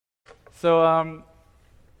So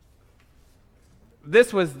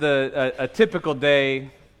this was a typical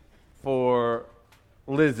day for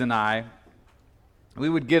Liz and I. We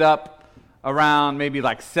would get up around maybe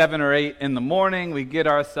like 7 or 8 in the morning. We'd get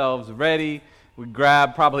ourselves ready. We'd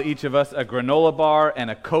grab probably each of us a granola bar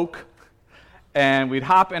and a Coke, and we'd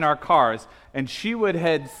hop in our cars. And she would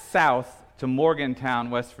head south to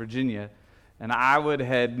Morgantown, West Virginia, and I would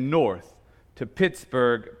head north to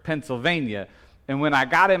Pittsburgh, Pennsylvania. And when I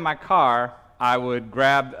got in my car, I would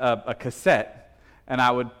grab a cassette, and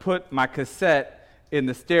I would put my cassette in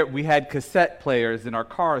the stereo. We had cassette players in our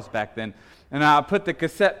cars back then. And I would put the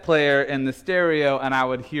cassette player in the stereo, and I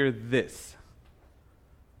would hear this.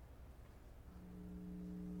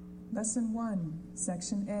 Lesson 1,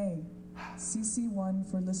 Section A, CC1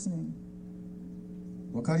 for listening.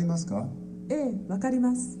 わかりますか? わかり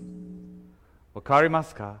ます. わかりま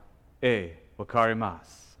すか? わかりま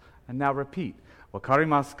す. And now repeat. わかり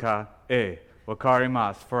ますか? わかり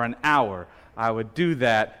ます. For an hour, I would do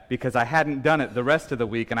that because I hadn't done it the rest of the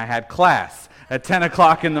week, and I had class at 10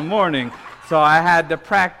 o'clock in the morning, so I had to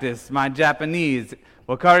practice my Japanese.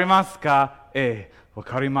 わかりますか? わ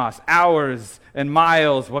かります. Hours and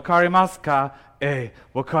miles. わかりますか?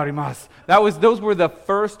 わかります. Those were the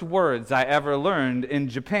first words I ever learned in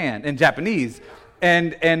Japanese.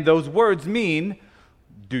 And those words mean,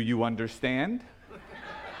 do you understand?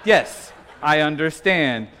 Yes, I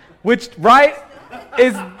understand. Which, right,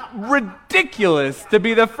 is ridiculous to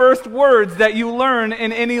be the first words that you learn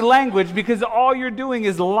in any language, because all you're doing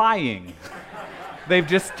is lying. They've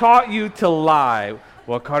just taught you to lie.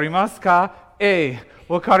 わかりますか?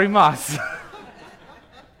 わかります.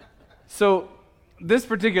 So this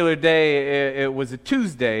particular day, it was a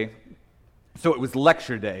Tuesday, so it was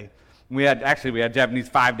lecture day. We had Japanese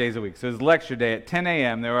 5 days a week, so it was lecture day at 10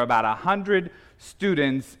 a.m. There were about 100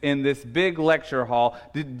 students in this big lecture hall.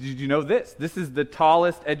 Did you know this? This is the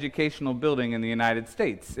tallest educational building in the United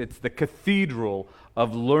States. It's the Cathedral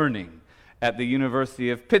of Learning at the University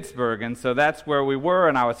of Pittsburgh. And so that's where we were,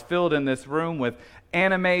 and I was filled in this room with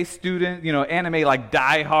anime students, anime like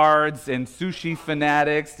diehards and sushi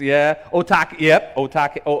fanatics, otaku,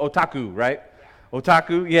 right?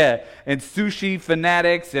 Otaku, yeah, and sushi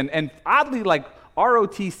fanatics, and oddly like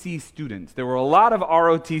ROTC students. There were a lot of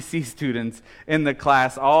ROTC students in the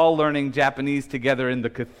class, all learning Japanese together in the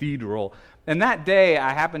cathedral. And that day,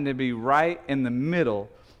 I happened to be right in the middle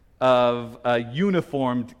of a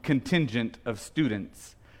uniformed contingent of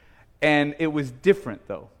students. And it was different,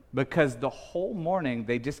 though, because the whole morning,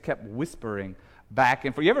 they just kept whispering back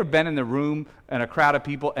and forth. You ever been in the room in a crowd of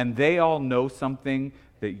people, and they all know something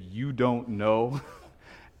that you don't know?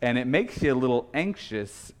 And it makes you a little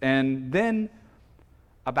anxious. And then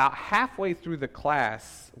about halfway through the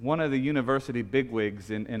class, one of the university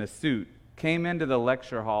bigwigs in a suit came into the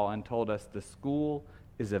lecture hall and told us the school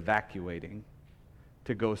is evacuating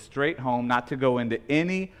to go straight home, not to go into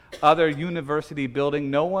any other university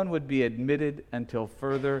building. No one would be admitted until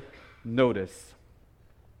further notice.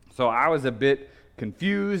 So I was a bit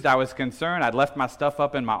confused. I was concerned. I'd left my stuff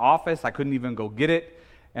up in my office. I couldn't even go get it.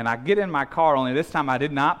 And I get in my car, only this time I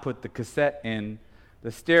did not put the cassette in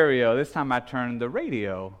the stereo. This time I turned the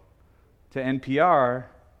radio to NPR.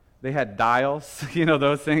 They had dials,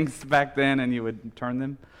 those things back then, and you would turn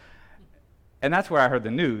them. And that's where I heard the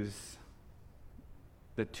news.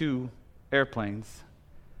 The 2 airplanes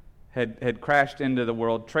had crashed into the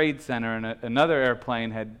World Trade Center, and another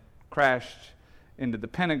airplane had crashed into the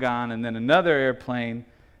Pentagon, and then another airplane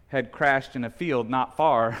had crashed in a field not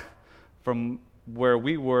far from where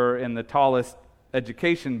we were in the tallest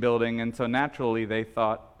education building. And so naturally they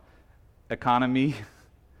thought economy,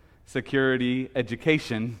 security,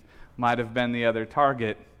 education might have been the other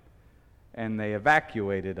target, and they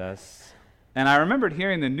evacuated us. And I remembered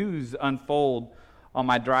hearing the news unfold on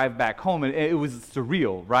my drive back home, and it was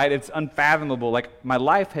surreal, right? It's unfathomable. Like, my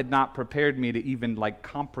life had not prepared me to even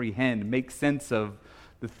comprehend, make sense of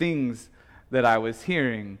the things that I was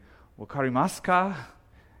hearing. Wakarimasu ka?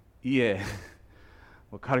 Yeah.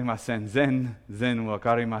 Wakarimasen. Zen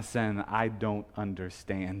wakarimasen. I don't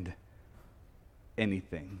understand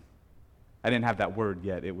anything. I didn't have that word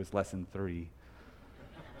yet. It was lesson 3.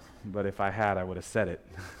 But if I had, I would have said it.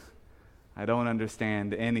 I don't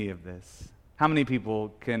understand any of this. How many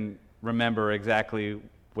people can remember exactly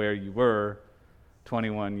where you were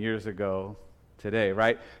 21 years ago today,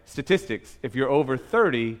 right? Statistics, if you're over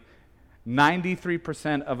 30,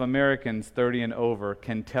 93% of Americans 30 and over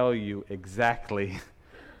can tell you exactly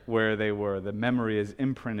where they were. The memory is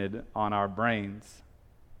imprinted on our brains.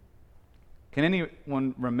 Can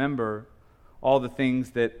anyone remember all the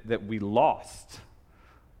things that we lost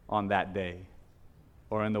on that day?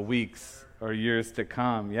 or in the weeks or years to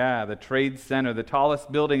come. Yeah, the Trade Center, the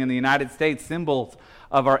tallest building in the United States, symbols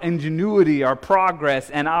of our ingenuity, our progress,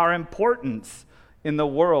 and our importance in the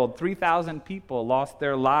world. 3,000 people lost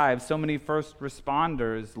their lives. So many first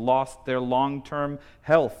responders lost their long-term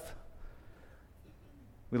health.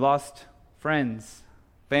 We lost friends,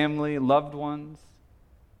 family, loved ones.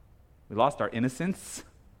 We lost our innocence.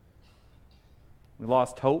 We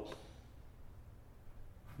lost hope.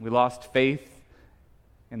 We lost faith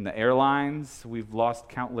in the airlines. We've lost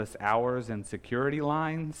countless hours in security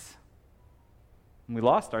lines. And we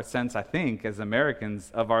lost our sense, I think, as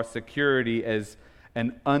Americans, of our security as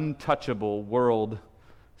an untouchable world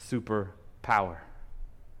superpower.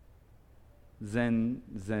 Zen,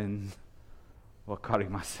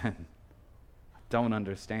 wakarimasen. I don't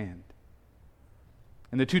understand.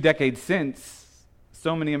 In the 2 decades since,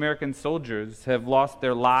 so many American soldiers have lost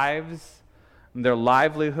their lives, and their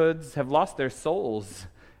livelihoods, have lost their souls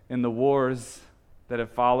in the wars that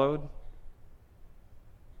have followed.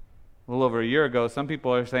 A little over a year ago, some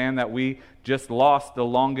people are saying that we just lost the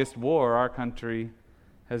longest war our country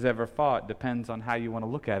has ever fought. Depends on how you want to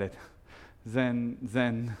look at it.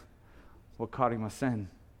 Zen, wakarimasen.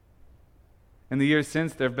 In the years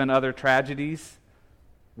since, there have been other tragedies,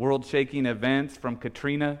 world-shaking events, from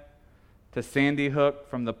Katrina to Sandy Hook,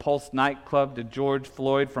 from the Pulse nightclub to George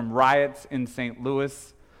Floyd, from riots in St.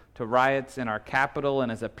 Louis to riots in our capital. And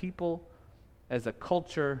as a people, as a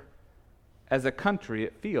culture, as a country,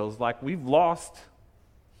 it feels like we've lost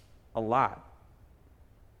a lot.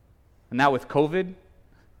 And now with COVID,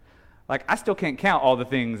 I still can't count all the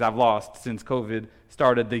things I've lost since COVID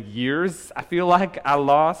started. The years I feel like I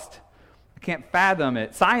lost, I can't fathom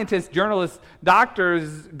it. Scientists, journalists,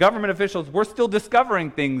 doctors, government officials, we're still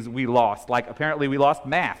discovering things we lost. Like apparently we lost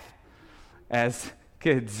math as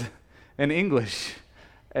kids and English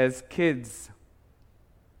as kids.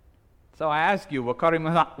 So I ask you,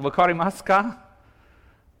 wakarimasu ka?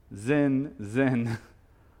 Zen,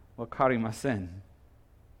 wakarimasen.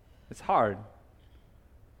 It's hard.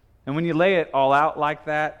 And when you lay it all out like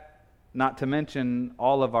that, not to mention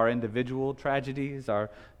all of our individual tragedies,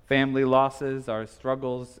 our family losses, our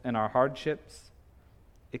struggles, and our hardships,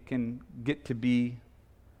 it can get to be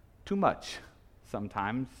too much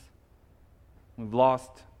sometimes. We've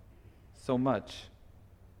lost so much.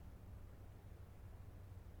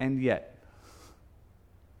 And yet,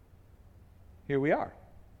 here we are.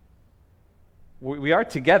 We are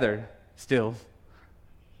together still.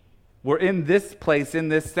 We're in this place, in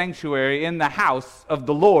this sanctuary, in the house of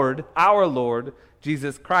the Lord, our Lord,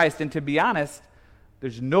 Jesus Christ. And to be honest,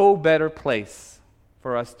 there's no better place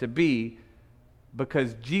for us to be,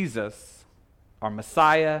 because Jesus, our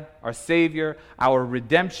Messiah, our Savior, our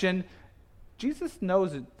redemption, Jesus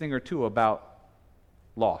knows a thing or two about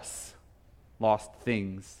lost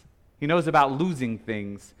things. He knows about losing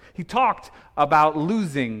things. He talked about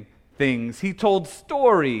losing things. He told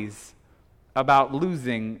stories about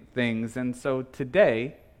losing things. And so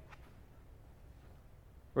today,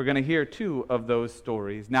 we're going to hear 2 of those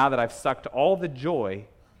stories. Now that I've sucked all the joy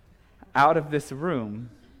out of this room,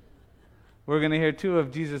 we're going to hear 2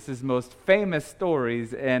 of Jesus' most famous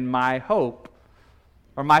stories, and my hope,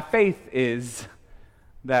 or my faith is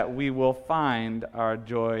that we will find our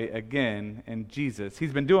joy again in Jesus.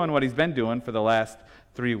 He's been doing what he's been doing for the last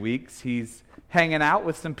 3 weeks. He's hanging out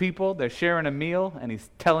with some people, they're sharing a meal, and he's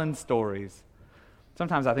telling stories.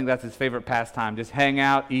 Sometimes I think that's his favorite pastime, just hang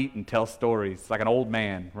out, eat, and tell stories, like an old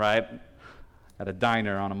man, right? At a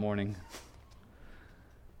diner on a morning.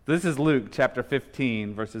 This is Luke chapter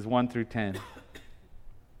 15, verses 1 through 10.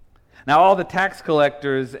 Now all the tax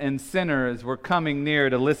collectors and sinners were coming near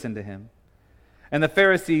to listen to him. And the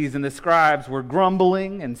Pharisees and the scribes were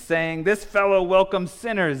grumbling and saying, "This fellow welcomes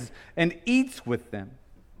sinners and eats with them."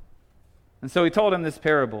 And so he told him this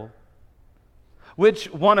parable.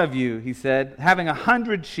 "Which one of you," he said, "having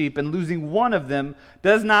 100 sheep and losing one of them,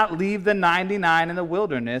 does not leave the 99 in the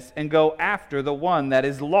wilderness and go after the one that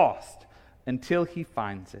is lost until he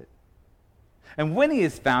finds it? And when he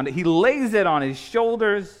has found it, he lays it on his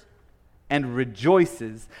shoulders and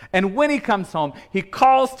rejoices. And when he comes home, he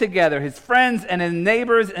calls together his friends and his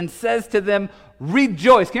neighbors and says to them,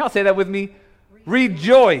 'Rejoice.'" Can y'all say that with me?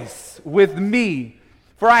 "Rejoice with me,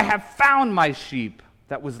 for I have found my sheep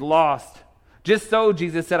that was lost." Just so,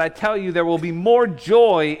 Jesus said, "I tell you, there will be more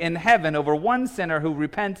joy in heaven over one sinner who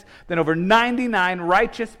repents than over 99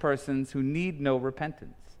 righteous persons who need no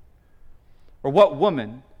repentance. Or what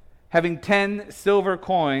woman, having 10 silver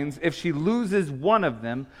coins, if she loses one of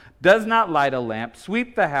them, does not light a lamp,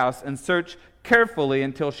 sweep the house, and search carefully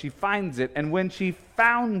until she finds it. And when she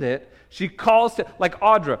found it, she calls to, like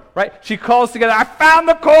Audra, right? She calls together, I found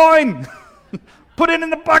the coin! Put it in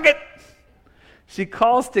the bucket! She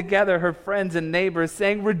calls together her friends and neighbors,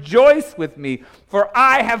 saying, rejoice with me, for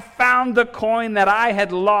I have found the coin that I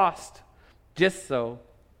had lost. Just so,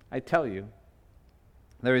 I tell you,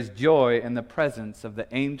 there is joy in the presence of the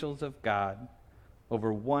angels of God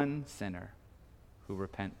over one sinner who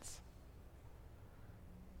repents.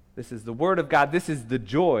 This is the word of God. This is the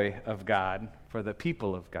joy of God for the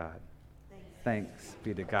people of God. Thanks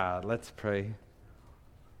be to God. Let's pray.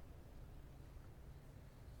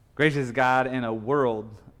 Gracious God, in a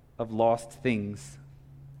world of lost things,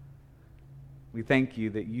 we thank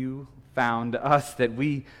you that you found us, that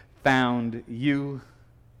we found you.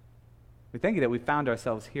 We thank you that we found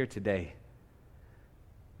ourselves here today.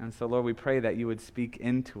 And so, Lord, we pray that you would speak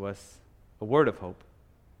into us a word of hope,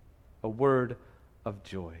 a word of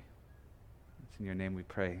joy. It's in your name we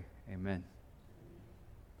pray. Amen.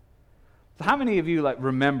 So how many of you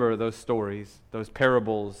remember those stories, those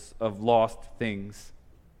parables of lost things?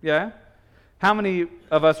 Yeah? How many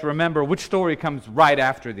of us remember which story comes right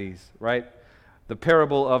after these, right? The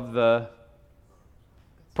parable of the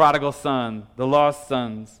prodigal son, the lost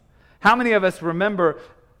sons. How many of us remember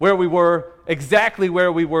where we were, exactly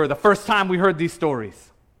where we were the first time we heard these stories?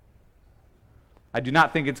 I do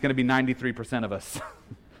not think it's going to be 93% of us.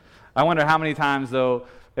 I wonder how many times, though,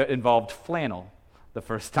 it involved flannel the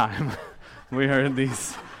first time we heard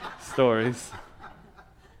these stories.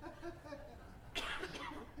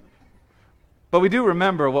 But we do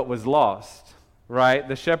remember what was lost, right?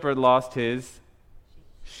 The shepherd lost his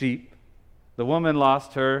sheep. The woman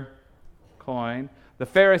lost her coin. The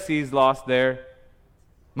Pharisees lost their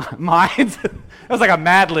minds. It was like a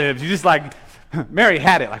Mad Libs. You just Mary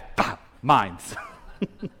had it, minds.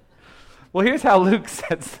 Well, here's how Luke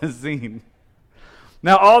sets the scene.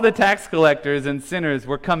 Now all the tax collectors and sinners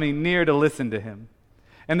were coming near to listen to him.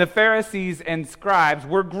 And the Pharisees and scribes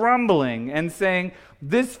were grumbling and saying,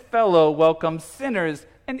 this fellow welcomes sinners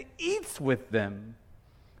and eats with them.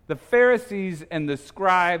 The Pharisees and the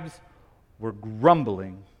scribes were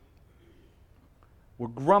grumbling.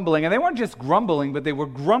 And they weren't just grumbling, but they were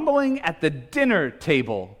grumbling at the dinner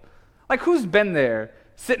table. Who's been there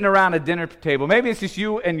sitting around a dinner table? Maybe it's just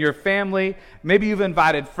you and your family. Maybe you've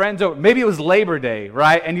invited friends over. Maybe it was Labor Day,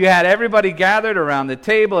 right? And you had everybody gathered around the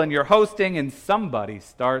table and you're hosting and somebody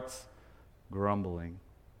starts grumbling.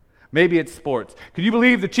 Maybe it's sports. Can you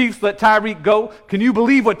believe the Chiefs let Tyreek go? Can you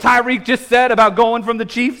believe what Tyreek just said about going from the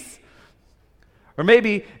Chiefs? Or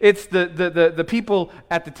maybe it's the people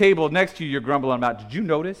at the table next to you you're grumbling about. Did you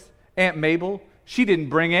notice Aunt Mabel? She didn't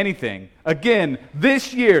bring anything. Again,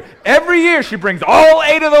 this year, every year she brings all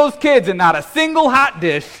 8 of those kids and not a single hot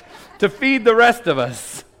dish to feed the rest of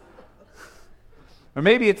us. Or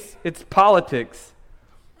maybe it's politics.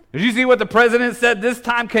 Did you see what the president said this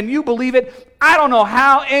time? Can you believe it? I don't know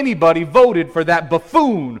how anybody voted for that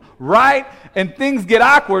buffoon, right? And things get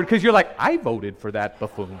awkward because you're like, I voted for that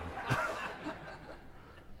buffoon.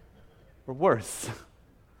 Or worse,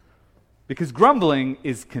 because grumbling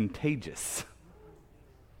is contagious.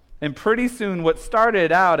 And pretty soon, what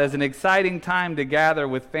started out as an exciting time to gather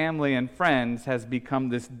with family and friends has become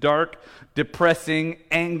this dark, depressing,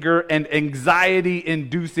 anger, and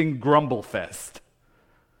anxiety-inducing grumble fest.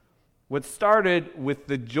 What started with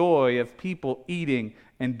the joy of people eating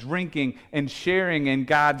and drinking and sharing in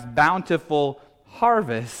God's bountiful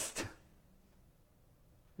harvest,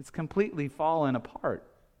 it's completely fallen apart.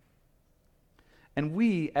 And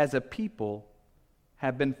we, as a people,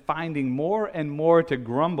 have been finding more and more to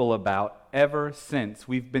grumble about ever since.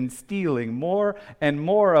 We've been stealing more and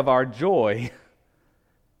more of our joy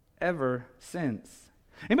ever since.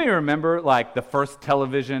 Anybody remember the first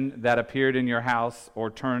television that appeared in your house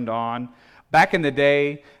or turned on? Back in the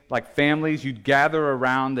day, families, you'd gather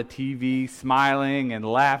around the TV smiling and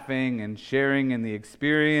laughing and sharing in the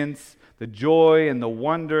experience, the joy and the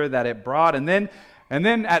wonder that it brought. And then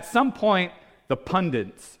at some point, the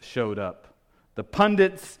pundits showed up. The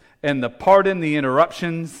pundits and the pardon the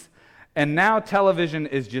interruptions. And now television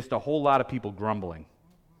is just a whole lot of people grumbling.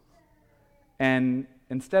 And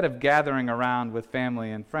instead of gathering around with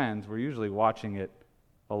family and friends, we're usually watching it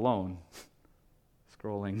alone,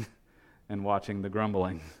 scrolling and watching the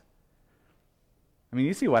grumbling. I mean,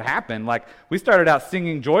 you see what happened. We started out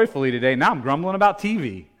singing joyfully today. Now I'm grumbling about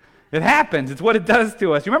TV. It happens. It's what it does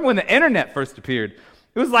to us. You remember when the internet first appeared?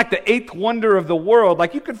 It was like the 8th wonder of the world.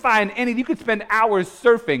 You could find you could spend hours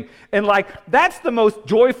surfing. And that's the most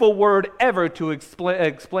joyful word ever to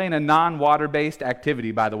explain a non-water-based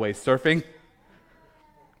activity, by the way, surfing.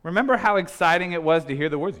 Remember how exciting it was to hear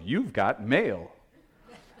the words, "You've got mail."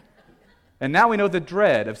 And now we know the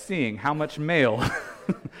dread of seeing how much mail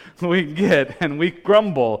we get, and we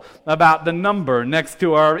grumble about the number next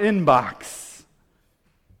to our inbox.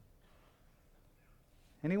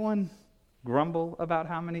 Anyone grumble about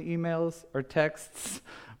how many emails or texts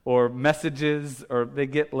or messages or they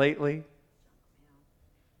get lately?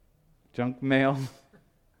 Junk mail.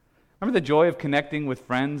 Remember the joy of connecting with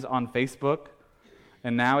friends on Facebook,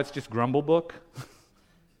 and now it's just Grumble Book?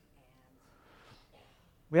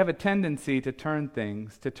 We have a tendency to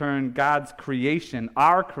turn God's creation,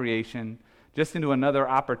 our creation, just into another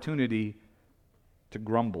opportunity to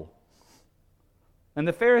grumble. And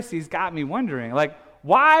the Pharisees got me wondering,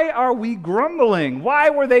 why are we grumbling? Why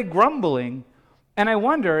were they grumbling? And I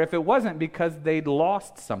wonder if it wasn't because they'd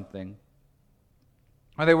lost something,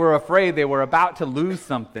 or they were afraid they were about to lose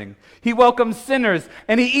something. He welcomes sinners,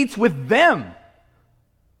 and he eats with them.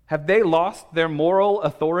 Have they lost their moral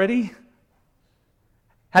authority?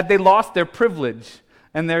 Had they lost their privilege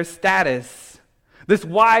and their status? This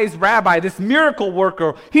wise rabbi, this miracle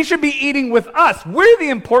worker, he should be eating with us. We're the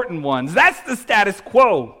important ones. That's the status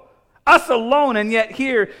quo. Us alone, and yet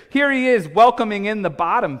here he is welcoming in the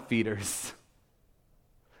bottom feeders.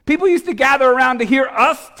 People used to gather around to hear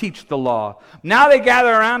us teach the law. Now they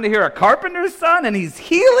gather around to hear a carpenter's son, and he's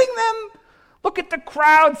healing them? Look at the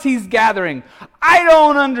crowds he's gathering. I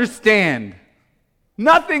don't understand.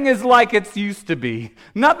 Nothing is like it's used to be.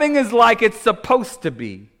 Nothing is like it's supposed to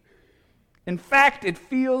be. In fact, it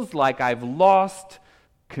feels like I've lost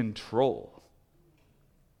control.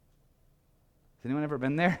 Has anyone ever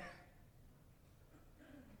been there?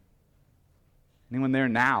 Anyone there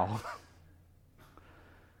now?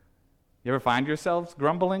 You ever find yourselves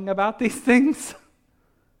grumbling about these things?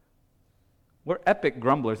 We're epic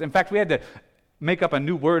grumblers. In fact, we had to make up a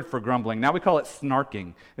new word for grumbling. Now we call it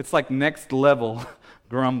snarking. It's like next level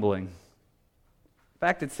grumbling. In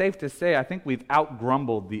fact, it's safe to say I think we've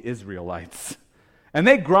out-grumbled the Israelites. And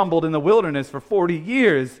they grumbled in the wilderness for 40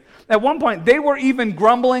 years. At one point, they were even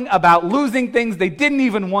grumbling about losing things they didn't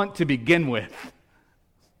even want to begin with.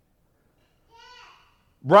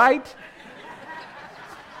 Right?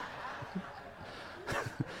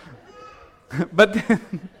 But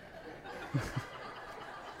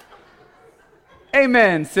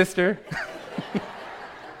amen, sister.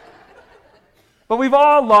 But we've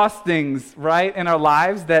all lost things, right, in our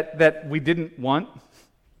lives that we didn't want.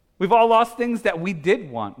 We've all lost things that we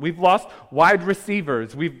did want. We've lost wide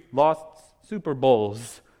receivers. We've lost Super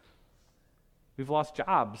Bowls. We've lost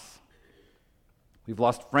jobs. We've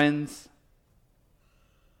lost friends.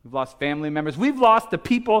 We've lost family members. We've lost the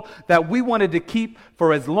people that we wanted to keep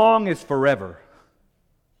for as long as forever.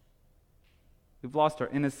 We've lost our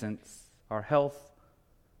innocence, our health,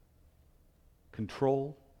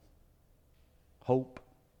 control, hope.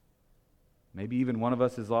 Maybe even one of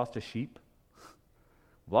us has lost a sheep.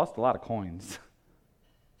 We've lost a lot of coins.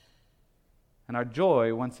 And our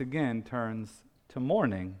joy, once again, turns to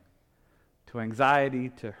mourning, to anxiety,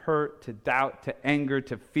 to hurt, to doubt, to anger,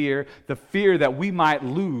 to fear, the fear that we might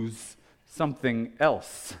lose something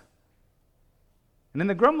else. And in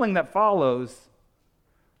the grumbling that follows,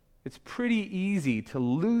 it's pretty easy to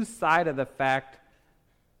lose sight of the fact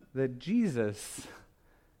that Jesus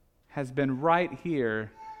has been right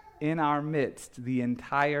here in our midst the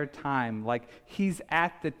entire time. Like he's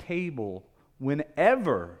at the table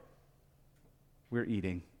whenever we're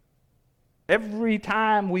eating. Every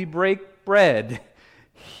time we break bread,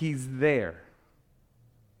 he's there.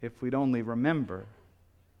 If we'd only remember.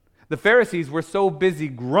 The Pharisees were so busy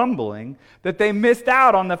grumbling that they missed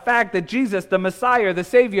out on the fact that Jesus, the Messiah, the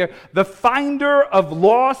Savior, the finder of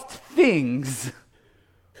lost things,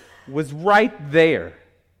 was right there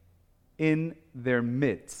in their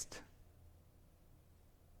midst.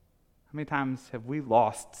 How many times have we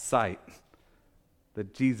lost sight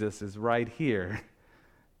that Jesus is right here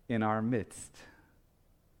in our midst?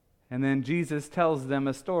 And then Jesus tells them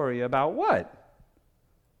a story about what?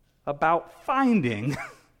 About finding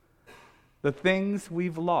the things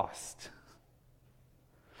we've lost.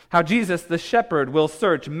 How Jesus, the shepherd, will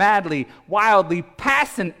search madly, wildly,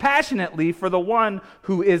 passionately for the one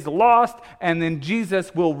who is lost, and then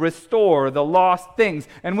Jesus will restore the lost things.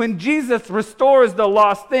 And when Jesus restores the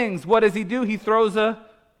lost things, what does he do? He throws a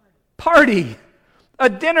party, a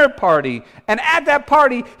dinner party. And at that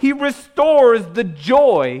party, he restores the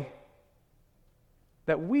joy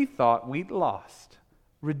that we thought we'd lost.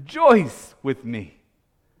 Rejoice with me.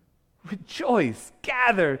 Rejoice,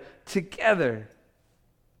 gather together.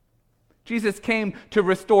 Jesus came to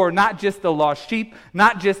restore not just the lost sheep,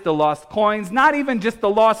 not just the lost coins, not even just the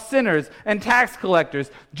lost sinners and tax collectors.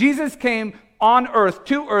 Jesus came on earth,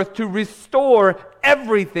 to restore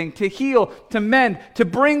everything, to heal, to mend, to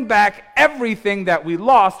bring back everything that we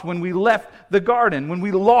lost when we left the garden, when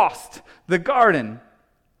we lost the garden.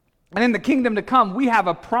 And in the kingdom to come, we have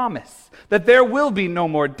a promise that there will be no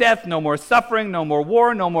more death, no more suffering, no more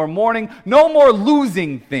war, no more mourning, no more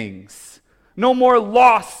losing things, no more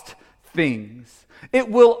lost things. It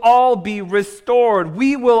will all be restored.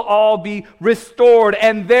 We will all be restored,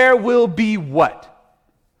 and there will be what?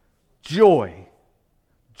 Joy.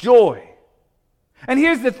 Joy. And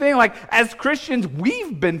here's the thing, as Christians,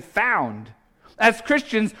 we've been found. As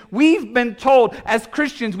Christians, we've been told, as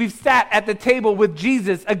Christians, we've sat at the table with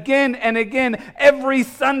Jesus again and again. Every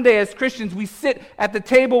Sunday as Christians, we sit at the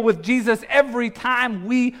table with Jesus. Every time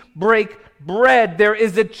we break bread, there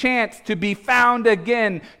is a chance to be found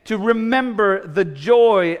again, to remember the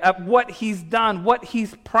joy of what he's done, what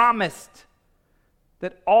he's promised,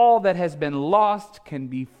 that all that has been lost can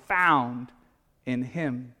be found in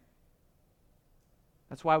him.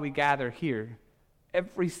 That's why we gather here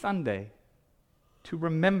every Sunday, to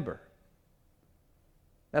remember.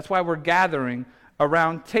 That's why we're gathering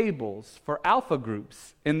around tables for alpha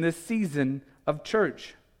groups in this season of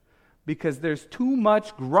church, because there's too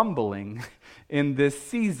much grumbling in this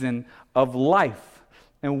season of life,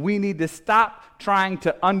 and we need to stop trying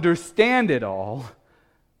to understand it all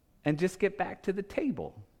and just get back to the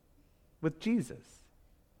table with Jesus.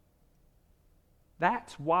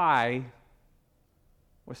 That's why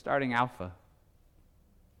we're starting Alpha.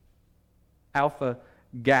 Alpha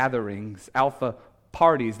gatherings, Alpha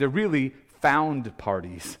parties. They're really found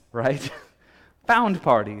parties, right? Found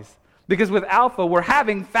parties. Because with Alpha, we're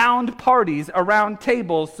having found parties around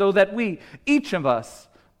tables so that we, each of us,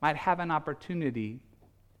 might have an opportunity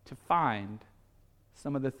to find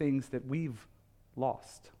some of the things that we've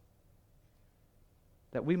lost.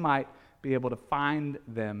 That we might be able to find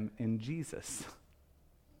them in Jesus,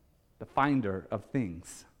 the finder of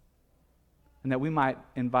things. And that we might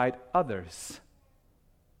invite others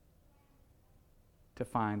to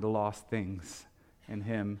find lost things in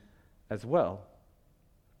him as well.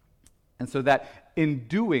 And so that in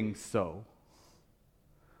doing so,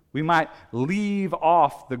 we might leave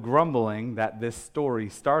off the grumbling that this story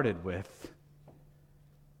started with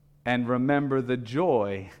and remember the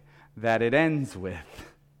joy that it ends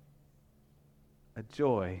with. A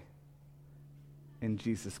joy in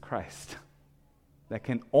Jesus Christ that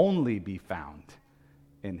can only be found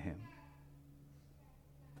in him.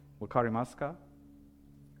 Wakarimasu ka?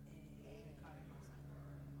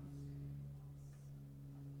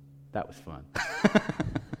 That was fun.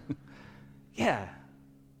 Yeah.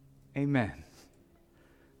 Amen.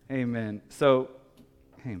 Amen. So,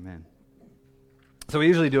 amen. So we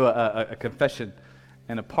usually do a confession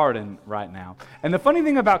and a pardon right now. And the funny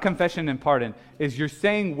thing about confession and pardon is you're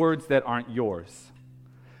saying words that aren't yours.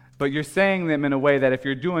 But you're saying them in a way that if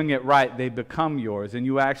you're doing it right, they become yours, and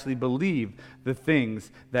you actually believe the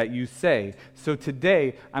things that you say. So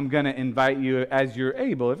today, I'm going to invite you, as you're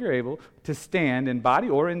able, if you're able, to stand in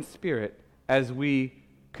body or in spirit as we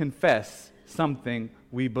confess something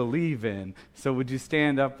we believe in. So would you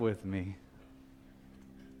stand up with me?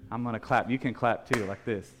 I'm going to clap. You can clap too, like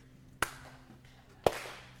this.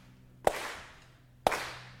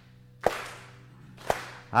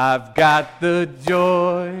 I've got the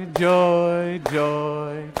joy, joy,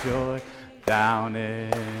 joy, joy down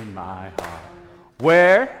in my heart.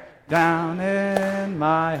 Where? Down in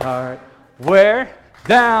my heart. Where?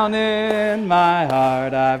 Down in my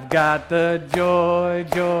heart. I've got the joy,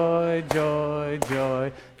 joy, joy,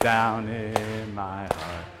 joy down in my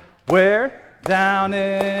heart. Where? Down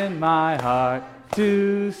in my heart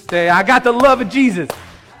to stay. I got the love of Jesus.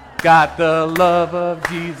 Got the love of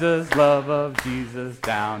Jesus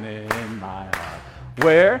down in my heart.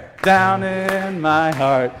 Where? Down in my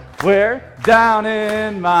heart. Where? Down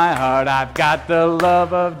in my heart. I've got the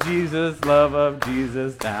love of Jesus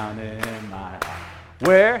down in my heart.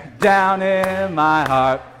 Where? Down in my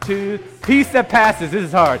heart. To peace that passes, this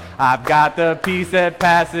is hard. I've got the peace that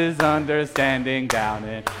passes understanding down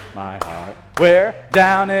in my heart. Where?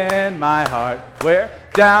 Down in my heart. Where?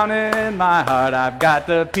 Down in my heart. I've got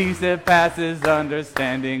the peace that passes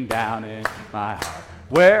understanding down in my heart.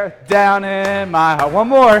 Where? Down in my heart. One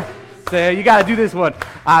more. Say, you got to do this one.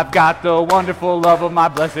 I've got the wonderful love of my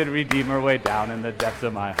blessed Redeemer way down in the depths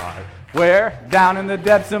of my heart. Where? Down in the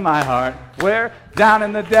depths of my heart. Where? Down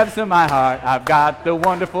in the depths of my heart. I've got the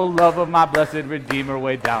wonderful love of my blessed Redeemer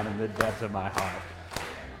way down in the depths of my heart.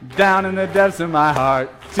 Down in the depths of my heart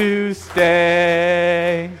to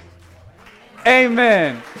stay.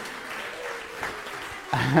 Amen.